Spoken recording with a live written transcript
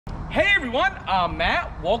Hey everyone, I'm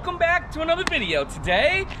Matt. Welcome back to another video.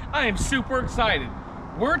 Today, I am super excited.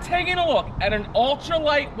 We're taking a look at an ultra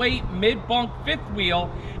lightweight mid-bunk fifth wheel,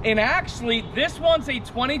 and actually, this one's a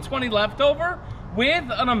 2020 leftover with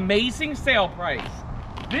an amazing sale price.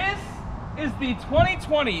 This is the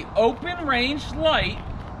 2020 Open Range Light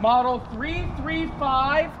Model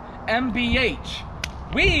 335 MBH.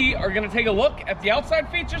 We are gonna take a look at the outside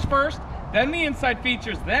features first, then the inside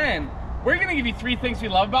features, then we're gonna give you 3 things we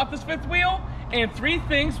love about this fifth wheel and 3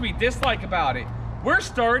 things we dislike about it. We're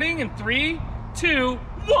starting in 3, 2,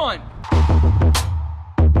 1.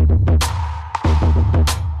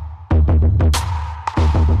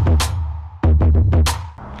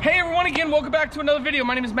 Hey everyone, again, welcome back to another video.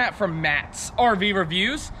 My name is Matt from Matt's RV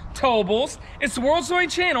Reviews, Towables. It's the world's only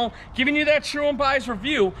channel giving you that true and biased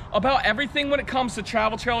review about everything when it comes to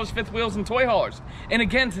travel trailers, fifth wheels, and toy haulers. And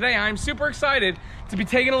again, today I'm super excited to be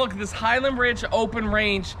taking a look at this Highland Ridge Open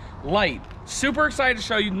Range Light. Super excited to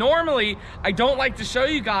show you. Normally, I don't like to show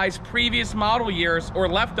you guys previous model years or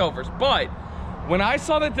leftovers, but when I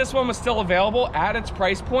saw that this one was still available at its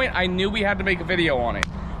price point, I knew we had to make a video on it.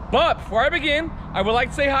 But before I begin, I would like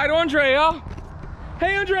to say hi to Andrea.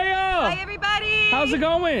 Hey, Andrea. Hi, everybody. How's it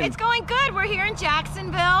going? It's going good. We're here in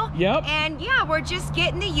Jacksonville. Yep. And yeah, we're just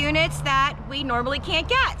getting the units that we normally can't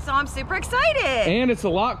get. So I'm super excited. And it's a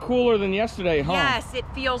lot cooler than yesterday, huh? Yes, it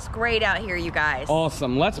feels great out here, you guys.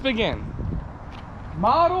 Awesome. Let's begin.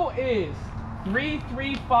 Model is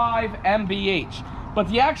 335 MBH, but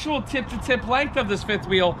the actual tip-to-tip length of this fifth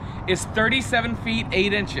wheel is 37 feet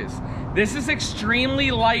 8 inches. This is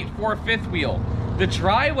extremely light for a fifth wheel. The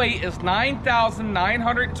dry weight is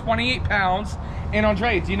 9,928 pounds. And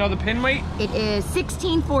Andre, do you know the pin weight? It is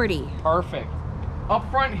 1640. Perfect. Up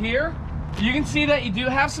front here, you can see that you do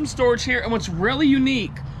have some storage here. And what's really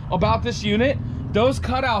unique about this unit, those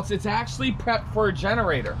cutouts, it's actually prepped for a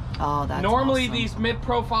generator. Oh, that's Normally awesome. these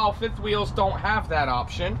mid-profile fifth wheels don't have that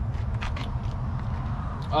option.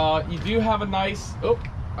 You do have a nice, oh,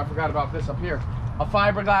 I forgot about this up here. A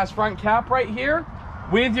fiberglass front cap right here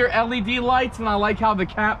with your LED lights, and I like how the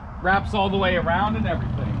cap wraps all the way around and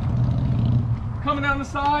everything. Coming down the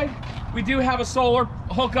side, we do have a solar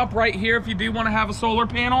hookup right here if you do want to have a solar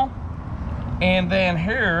panel. And then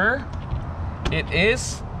here, it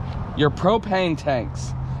is your propane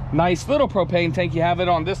tanks. Nice little propane tank. You have it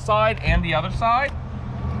on this side and the other side.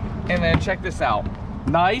 And then check this out.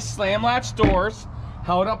 Nice slam latch doors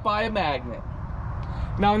held up by a magnet.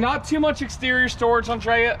 Now, not too much exterior storage,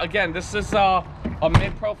 Andrea. Again, this is a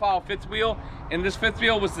mid-profile fifth wheel, and this fifth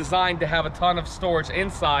wheel was designed to have a ton of storage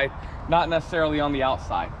inside, not necessarily on the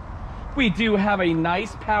outside. We do have a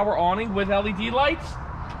nice power awning with LED lights.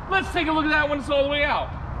 Let's take a look at that when it's all the way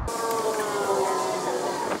out.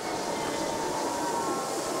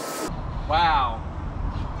 Wow.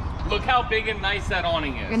 Look how big and nice that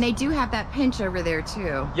awning is. And they do have that pinch over there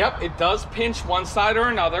too. Yep, it does pinch one side or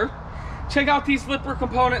another. Check out these lipper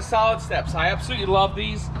component solid steps. I absolutely love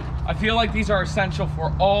these. I feel like these are essential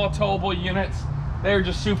for all towable units. They're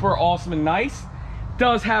just super awesome and nice.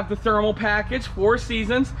 Does have the thermal package, 4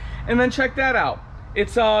 seasons. And then check that out.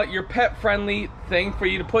 It's your pet friendly thing for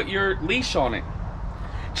you to put your leash on it.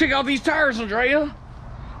 Check out these tires, Andrea.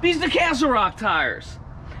 These are the Castle Rock tires.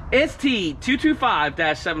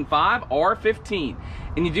 ST225-75 R15.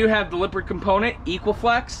 And you do have the lipper component,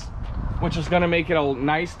 Equiflex, which is gonna make it a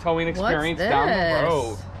nice towing experience down the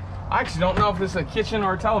road. I actually don't know if this is a kitchen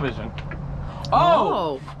or a television.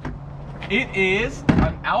 Oh, it is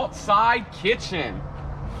an outside kitchen.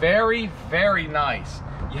 Very, very nice.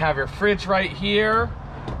 You have your fridge right here,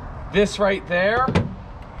 this right there,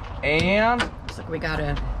 and looks like we got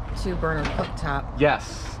a 2-burner cooktop.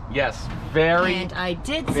 yes, yes, very. And I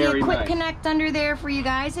did see a quick connect under there for you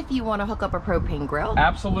guys if you want to hook up a propane grill.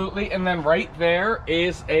 Absolutely, and then right there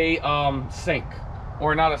is a sink,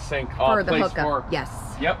 or not a sink, for the place hookup. for, Yes.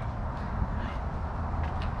 Yep.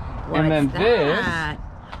 What's and then that? this.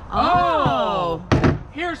 Oh,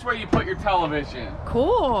 here's where you put your television.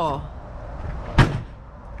 cool.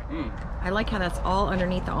 I like how that's all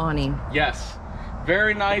underneath the awning. Yes,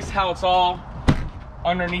 very nice how it's all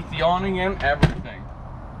underneath the awning and everything.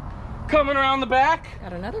 Coming around the back.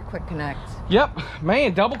 Got another quick connect. Yep,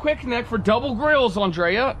 man, double quick connect for double grills,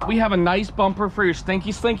 Andrea. We have a nice bumper for your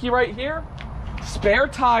stinky slinky right here. Spare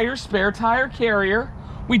tires, spare tire carrier.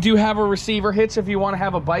 We do have a receiver hitch if you want to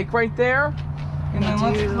have a bike right there. And then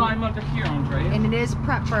let's climb under here, Andrea. And it is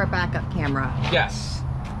prepped for a backup camera. Yes,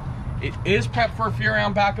 it is prepped for a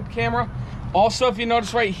Furion backup camera. Also, if you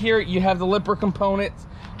notice right here, you have the lipper component,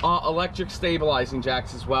 electric stabilizing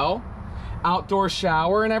jacks as well. Outdoor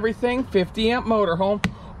shower and everything, 50 amp motorhome.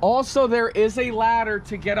 Also, there is a ladder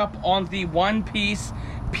to get up on the one-piece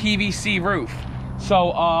PVC roof.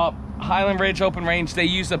 So Highland Ridge Open Range, they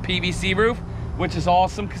use a PVC roof, which is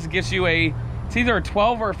awesome because it gives you it's either a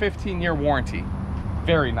 12 or a 15-year warranty.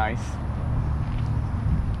 Very nice.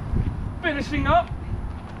 Finishing up,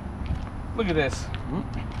 look at this.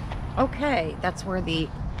 Okay, that's where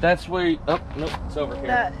oh, nope, it's over here.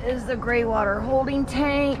 that is the gray water holding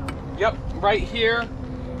tank. Yep, right here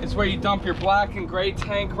is where you dump your black and gray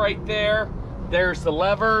tank right there. There's the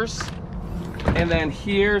levers. And then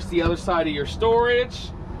here's the other side of your storage.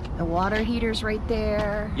 The water heater's right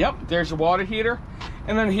there. Yep, there's your water heater.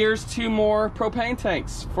 And then here's 2 more propane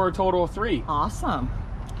tanks for a total of 3. Awesome.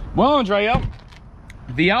 Well, Andrea,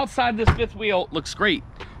 the outside of this 5th wheel looks great,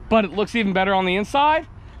 but it looks even better on the inside.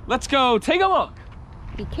 Let's go take a look.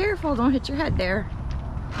 Be careful, don't hit your head there.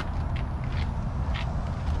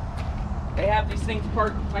 They have these things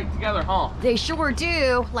parked tight together, huh? They sure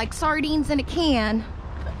do, like sardines in a can.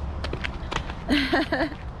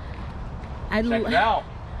 Check it out.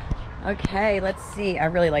 Okay, let's see. I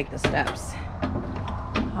really like the steps.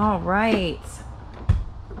 All right.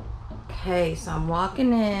 Okay, so I'm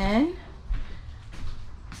walking in.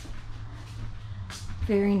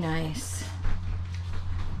 Very nice.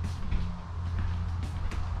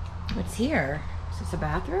 What's here? Is this a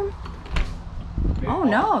bathroom? Oh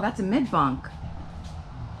no, that's a mid bunk.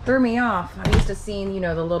 Threw me off. I'm used to seeing, you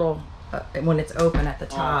know, the little when it's open at the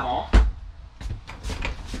top.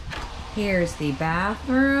 Here's the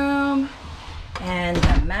bathroom and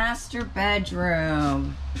the master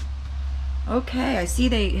bedroom. Okay, I see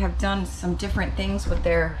they have done some different things with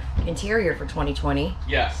their interior for 2020.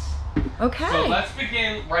 Yes. Okay. So let's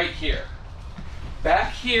begin right here.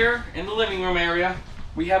 Back here in the living room area,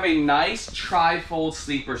 we have a nice tri-fold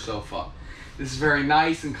sleeper sofa. This is very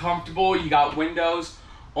nice and comfortable. You got windows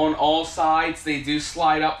on all sides. They do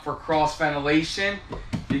slide up for cross ventilation.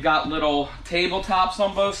 You got little tabletops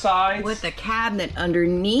on both sides. With a cabinet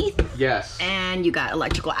underneath. Yes. And you got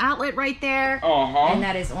electrical outlet right there. Uh-huh. And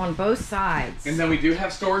that is on both sides. And then we do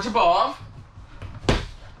have storage above.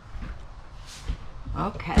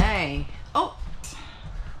 Okay. Oh.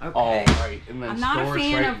 Okay. All right. And then I'm not a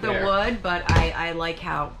fan right of the there. wood, but I like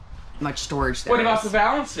how much storage there What is. about the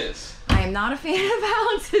valances? I am not a fan of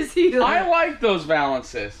balances either. I like those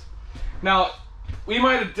valances. Now, we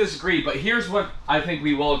might disagree, but here's what I think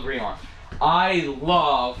we will agree on. I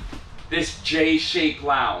love this J-shaped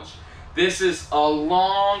lounge. This is a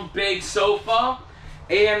long, big sofa,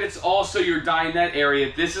 and it's also your dinette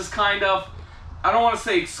area. This is kind of, I don't want to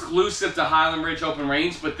say exclusive to Highland Ridge Open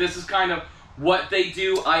Range, but this is kind of what they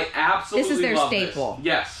do. I absolutely This is their love staple. This.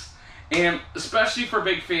 Yes, and especially for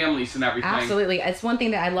big families and everything. Absolutely. It's one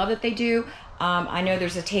thing that I love that they do. I know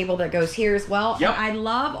there's a table that goes here as well. Yep. And I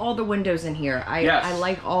love all the windows in here. Yes. I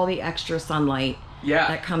like all the extra sunlight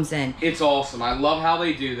that comes in. It's awesome. I love how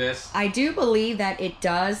they do this. I do believe that it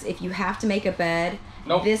does, if you have to make a bed,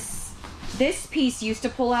 Nope. this piece used to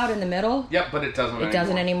pull out in the middle. Yep, but it doesn't anymore. It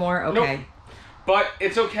doesn't anymore? Okay. Nope. But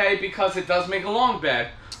it's okay because it does make a long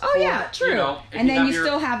bed. Oh, yeah, true. You know, and then you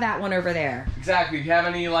still have that one over there. Exactly. If you have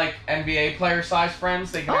any, like, NBA player-sized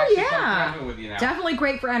friends, they can actually come camping with you now. Definitely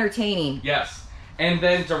great for entertaining. Yes. And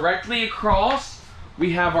then directly across,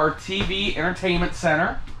 we have our TV entertainment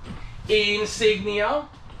center. Insignia.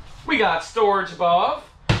 We got storage above.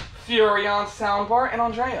 Furion soundbar. And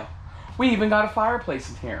Andrea, we even got a fireplace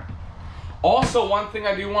in here. Also, one thing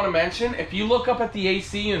I do want to mention, if you look up at the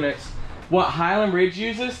AC units, what Highland Ridge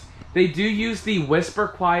uses, they do use the Whisper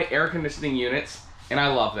Quiet air conditioning units, and I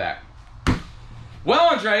love that.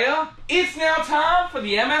 Well, Andrea, it's now time for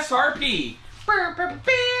the MSRP.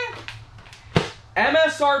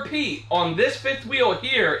 MSRP on this 5th wheel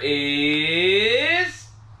here is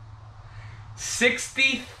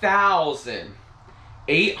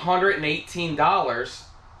 $60,818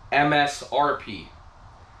 MSRP.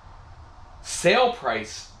 Sale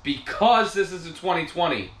price, because this is a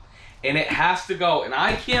 2020, and it has to go, and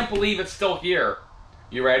I can't believe it's still here.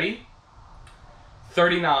 You ready?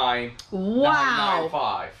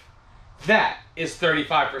 $39,995. That is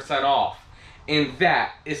 35% off. And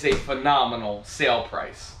that is a phenomenal sale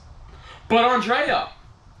price. But Andrea,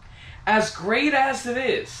 as great as it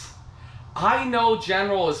is, I know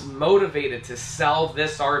General is motivated to sell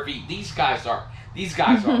this RV. These guys are.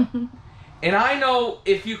 And I know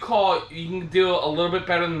if you call, you can do a little bit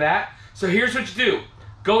better than that. So here's what you do.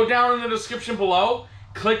 Go down in the description below,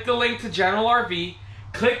 click the link to General RV,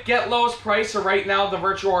 click get lowest price, or right now the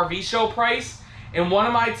virtual RV show price, and one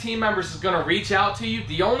of my team members is going to reach out to you.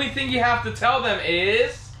 The only thing you have to tell them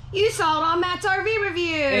is you saw it on Matt's RV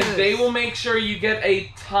Reviews. And they will make sure you get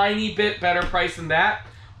a tiny bit better price than that.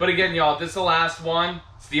 But again, y'all, this is the last one.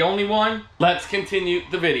 It's the only one. Let's continue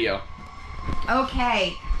the video.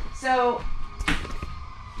 Okay, so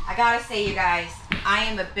I gotta say, you guys, I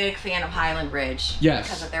am a big fan of Highland Ridge. Yes.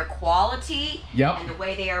 Because of their quality and the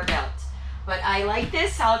way they are built. But I like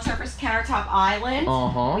this solid surface countertop island.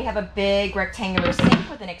 We have a big rectangular sink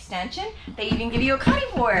with an extension. They even give you a cutting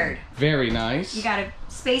board. Very nice. You got a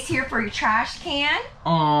space here for your trash can.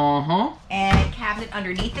 And a cabinet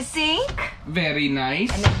underneath the sink. Very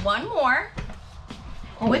nice. And then one more.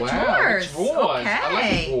 With drawers. Okay. I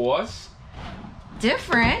like drawers.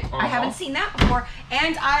 Different. I haven't seen that before.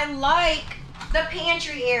 And I like the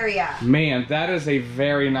pantry area. Man, that is a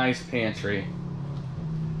very nice pantry.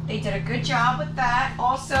 They did a good job with that.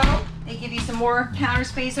 Also, they give you some more counter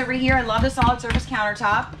space over here. I love the solid surface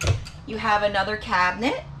countertop. You have another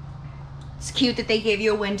cabinet. It's cute that they gave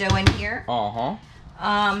you a window in here.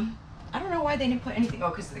 I don't know why they didn't put anything. Oh,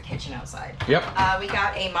 because of the kitchen outside. Yep. We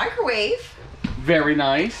got a microwave. Very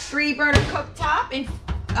nice. 3-burner cooktop in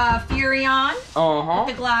Furrion.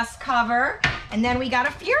 With the glass cover. And then we got a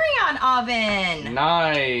Furrion oven.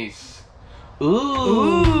 Nice.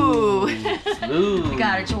 Ooh. Ooh. We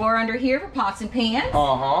got a drawer under here for pots and pans.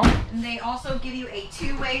 And they also give you a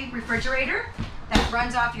 2-way refrigerator that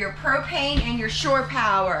runs off your propane and your shore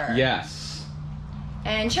power. Yes.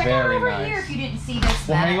 And check out over here if you didn't see this.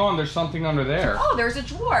 Well, hang on. There's something under there. Oh, there's a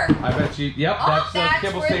drawer. I bet you. Yep, that's the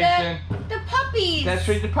kibble station. The puppies. That's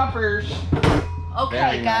for the puppers.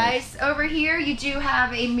 Okay, guys. Over here, you do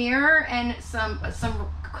have a mirror and some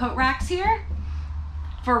coat racks here.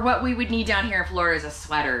 For what we would need down here in Florida is a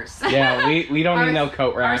sweaters. Yeah, we don't need no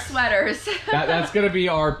coat racks. Our sweaters. That's going to be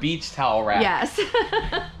our beach towel rack. Yes.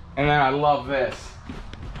 And then I love this.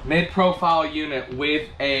 Mid-profile unit with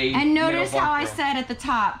a And notice how I said at the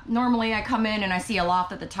top, normally I come in and I see a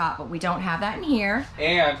loft at the top, but we don't have that in here.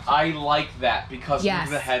 And I like that because of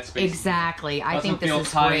the headspace. Exactly. I think this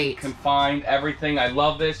is tight, great. Confined, everything. I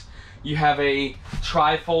love this. You have a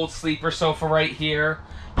tri-fold sleeper sofa right here.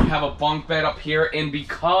 You have a bunk bed up here, and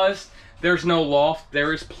because there's no loft,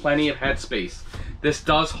 there is plenty of headspace. This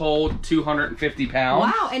does hold 250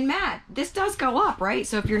 pounds. Wow, and Matt, this does go up, right?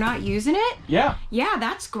 So if you're not using it, yeah,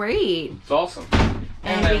 that's great. It's awesome.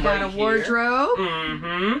 And we got a wardrobe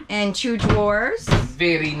and 2 drawers.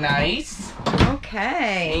 Very nice.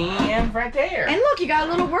 Okay. And right there. And look, you got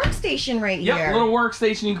a little workstation right here. Yep, little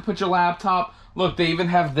workstation. You can put your laptop. Look, they even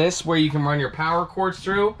have this where you can run your power cords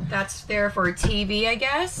through. That's there for a TV, I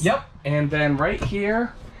guess. Yep. And then right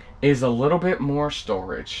here is a little bit more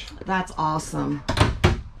storage. That's awesome.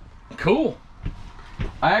 Cool.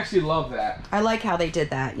 I actually love that. I like how they did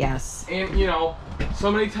that, yes. And, you know, so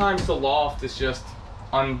many times the loft is just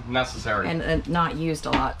unnecessary. And not used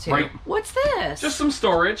a lot, too. Right. What's this? Just some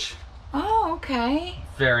storage. Oh, okay.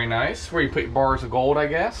 Very nice. Where you put your bars of gold, I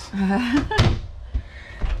guess.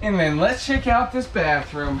 And then let's check out this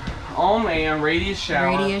bathroom. Oh man, radius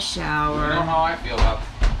shower. Radius shower. You know how I feel about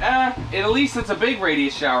it. At least it's a big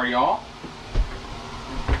radius shower, y'all.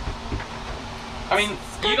 I mean,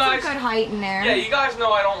 you guys. Some good height in there. Yeah, you guys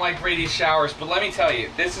know I don't like radius showers, but let me tell you,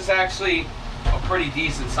 this is actually a pretty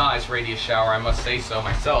decent sized radius shower, I must say so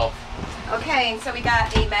myself. Okay, and so we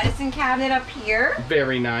got a medicine cabinet up here.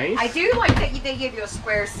 Very nice. I do like that they give you a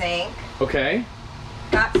square sink. Okay.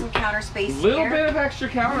 Got some counter space here. Little bit of extra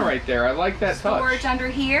counter right there. I like that touch. Storage under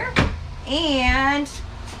here. And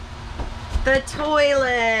the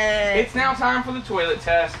toilet. It's now time for the toilet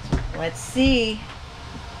test. Let's see.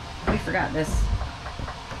 We forgot this.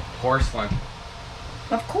 Porcelain.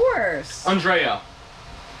 Of course. Andrea,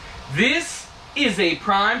 this is a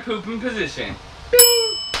prime pooping position.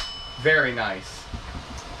 Bing! Very nice.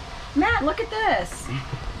 Matt, look at this.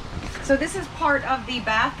 So this is part of the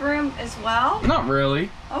bathroom as well? Not really.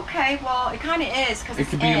 Okay, well, it kind of is because it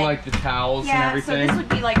could be like the towels and everything. Yeah, so this would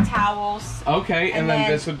be like towels. Okay, and then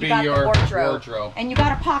this would be your wardrobe. And you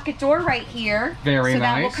got a pocket door right here. Very nice. So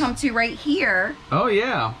that will come to right here. Oh,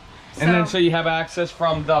 yeah. And then so you have access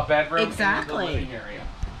from the bedroom into the living area.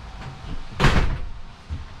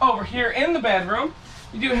 Over here in the bedroom,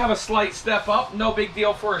 you do have a slight step up. No big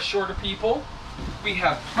deal for us shorter people. We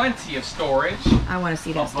have plenty of storage. I want to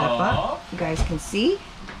see that step up. You guys can see.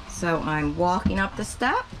 So I'm walking up the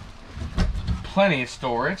step. Plenty of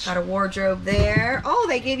storage. Got a wardrobe there. Oh,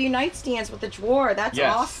 they gave you nightstands with a drawer. That's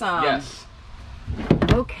awesome. Yes.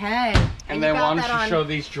 Okay. And then why don't you show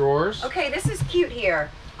these drawers? Okay, this is cute here.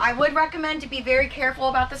 I would recommend to be very careful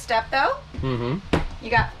about the step though. You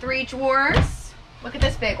got 3 drawers. Look at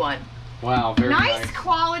this big one. Wow, very nice.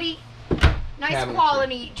 Quality. Nice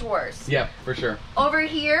quality drawers. Yep, for sure. Over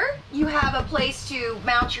here, you have a place to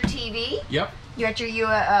mount your TV. Yep. You got your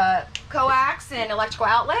coax and electrical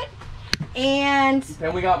outlet. And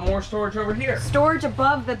then we got more storage over here. Storage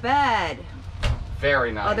above the bed.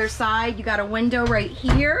 Very nice. Other side, you got a window right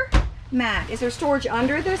here. Matt, is there storage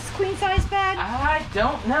under this queen size bed? I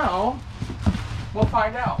don't know. We'll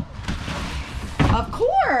find out. Of course.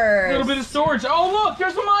 A little bit of storage. Oh look,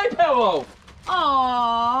 there's a My Pillow.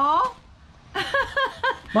 Aww.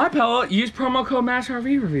 My Pillow, use promo code Matt's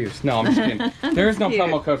RV Reviews. No, I'm just kidding. There is no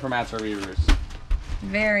promo code for Matt's RV Reviews.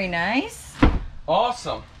 Very nice.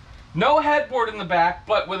 Awesome. No headboard in the back,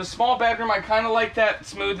 but with a small bedroom, I kind of like that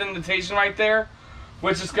smooth indentation right there,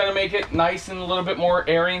 which is going to make it nice and a little bit more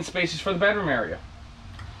airy and spacious for the bedroom area.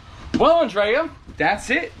 Well, Andrea, that's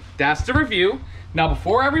it. That's the review. Now,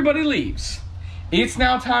 before everybody leaves, it's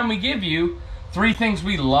now time we give you 3 things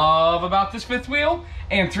we love about this fifth wheel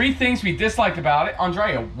and 3 things we dislike about it.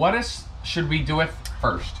 Andrea, should we do it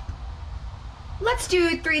first? Let's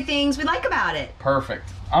do 3 things we like about it. Perfect.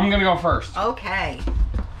 I'm going to go first. Okay.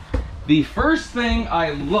 The first thing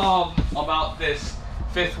I love about this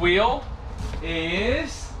fifth wheel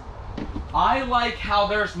is I like how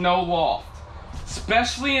there's no loft,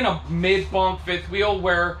 especially in a mid-bunk fifth wheel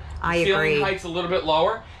where the ceiling height's a little bit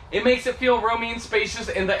lower. It makes it feel roomy and spacious,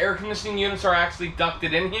 and the air conditioning units are actually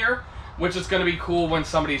ducted in here, which is going to be cool when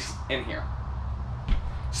somebody's in here.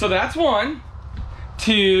 So that's 1.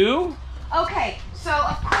 2. Okay, so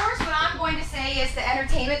of course what I'm going to say is the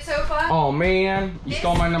entertainment sofa. Oh man, you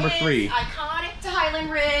stole my number 3. Iconic to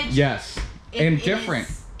Highland Ridge. Yes, and different.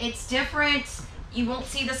 It's different. You won't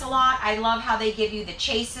see this a lot. I love how they give you the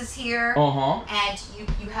chases here. And you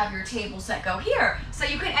have your tables that go here. So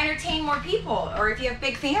you can entertain more people, or if you have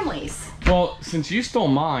big families. Well, since you stole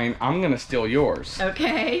mine, I'm going to steal yours.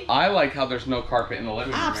 Okay. I like how there's no carpet in the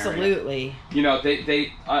living room Absolutely. area. You know,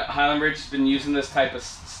 Highland Ridge has been using this type of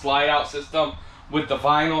slide out system with the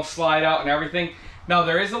vinyl slide out and everything. Now,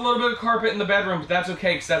 there is a little bit of carpet in the bedroom, but that's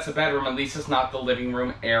okay because that's a bedroom. At least it's not the living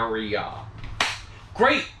room area.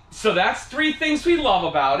 Great. So that's 3 things we love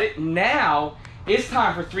about it. Now, it's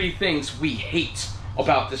time for 3 things we hate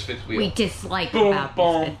about this fifth wheel. We dislike about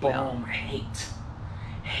this fifth wheel. Boom, hate.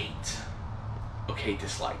 Okay,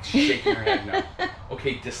 dislike. Shaking her head no.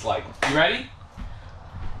 Okay, dislike. You ready?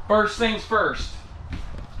 First things first.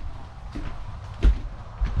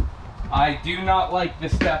 I do not like the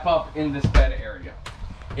step up in this bed area.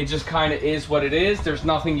 It just kind of is what it is. There's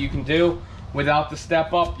nothing you can do. Without the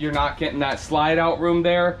step up, you're not getting that slide out room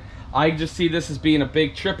there. I just see this as being a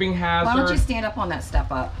big tripping hazard. Why don't you stand up on that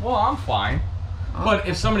step up? Well, I'm fine. Oh. But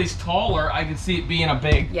if somebody's taller, I can see it being a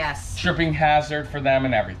big tripping hazard for them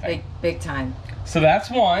and everything. Big time. So that's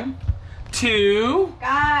 1. 2.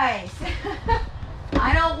 Guys,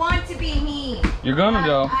 I don't want to be mean. You're gonna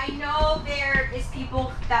go. I know there is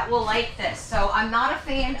people that will like this. So I'm not a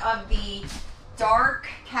fan of the dark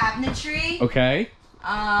cabinetry. Okay.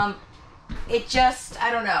 It just, I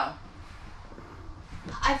don't know.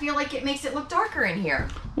 I feel like it makes it look darker in here.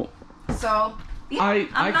 So, yeah,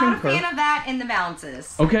 I'm not a fan of that in the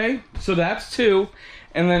balances. Okay, so that's 2.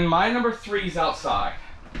 And then my number 3 is outside.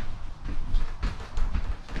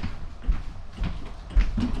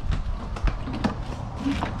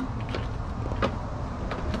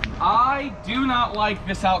 I do not like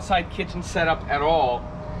this outside kitchen setup at all.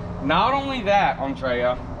 Not only that,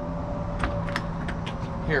 Andrea.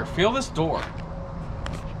 Here, feel this door.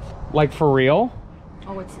 Like for real?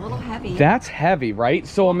 Oh, it's a little heavy. That's heavy, right?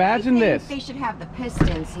 So imagine this. They should have the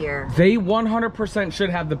pistons here. They 100% should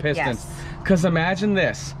have the pistons. Yes. Because imagine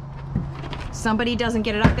this. Somebody doesn't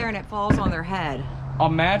get it up there and it falls on their head.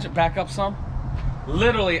 Imagine, back up some.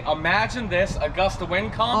 Literally, imagine this. A gust of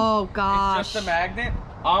wind comes. Oh, gosh. It's just a magnet.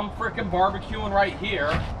 I'm freaking barbecuing right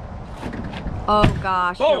here. Oh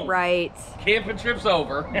gosh, boom. You're right. Camping trip's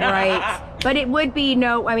over. Right. But it would be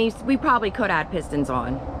I mean, we probably could add pistons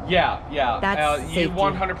on. Yeah. That's you 100%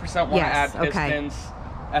 want to add pistons. Okay.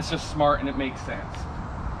 That's just smart and it makes sense.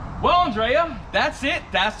 Well, Andrea, that's it.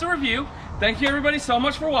 That's the review. Thank you everybody so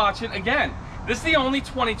much for watching. Again, this is the only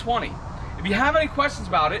 2020. If you have any questions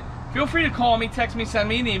about it, feel free to call me, text me, send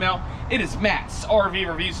me an email. It is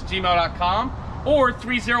mattsrvreviews@gmail.com or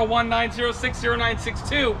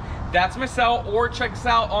 301-906-0962. That's my cell, or check us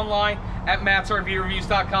out online at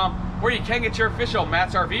mattsrvreviews.com, where you can get your official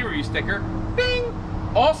Matt's RV Review sticker. Bing!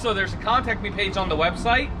 Also, there's a contact me page on the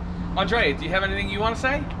website. Andrea, do you have anything you want to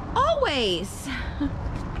say? Always.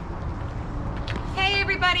 Hey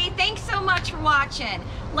everybody, thanks so much for watching.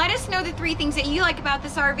 Let us know the 3 things that you like about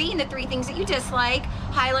this RV and the 3 things that you dislike.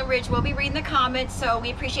 Highland Ridge will be reading the comments, so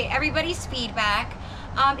we appreciate everybody's feedback.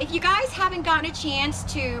 If you guys haven't gotten a chance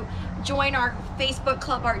to join our Facebook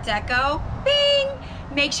Club Art Deco, bing!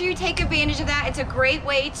 Make sure you take advantage of that. It's a great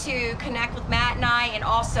way to connect with Matt and I, and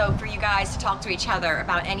also for you guys to talk to each other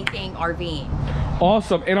about anything RVing.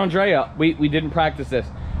 Awesome. And Andrea, we didn't practice this.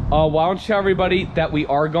 Why don't you tell everybody that we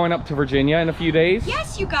are going up to Virginia in a few days?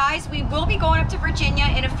 Yes, you guys, we will be going up to Virginia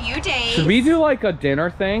in a few days. Should we do like a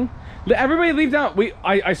dinner thing? Everybody leave down.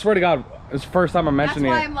 I swear to God, it's the first time I'm mentioning it.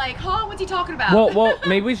 That's why I'm like, huh, what's he talking about? Well,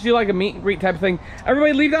 maybe we should do like a meet and greet type of thing.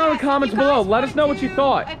 Everybody leave down in the comments below. Let us know what you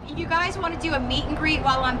thought. If you guys want to do a meet and greet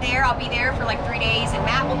while I'm there, I'll be there for like 3 days, and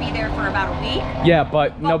Matt will be there for about a week. Yeah,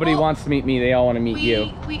 but nobody wants to meet me. They all want to meet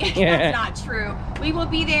you. That's not true. We will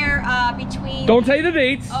be there between... Don't say the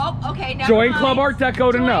dates. Oh, okay. Never Join mind. Club Art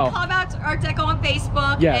Deco to know. Join Club Art Deco on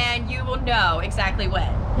Facebook, yes. and you will know exactly when.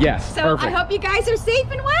 Yes, so perfect. I hope you guys are safe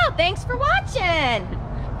and well. Thanks for watching.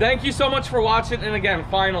 Thank you so much for watching. And again,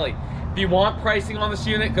 finally, if you want pricing on this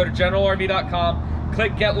unit, go to generalrv.com,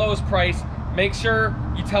 click get lowest price. Make sure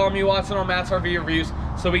you tell them you watch it on Matt's RV Reviews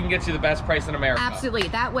so we can get you the best price in America. Absolutely.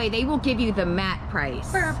 That way they will give you the Matt price.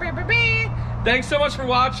 Thanks so much for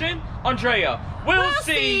watching. Andrea, we'll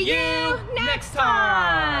see you next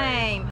time.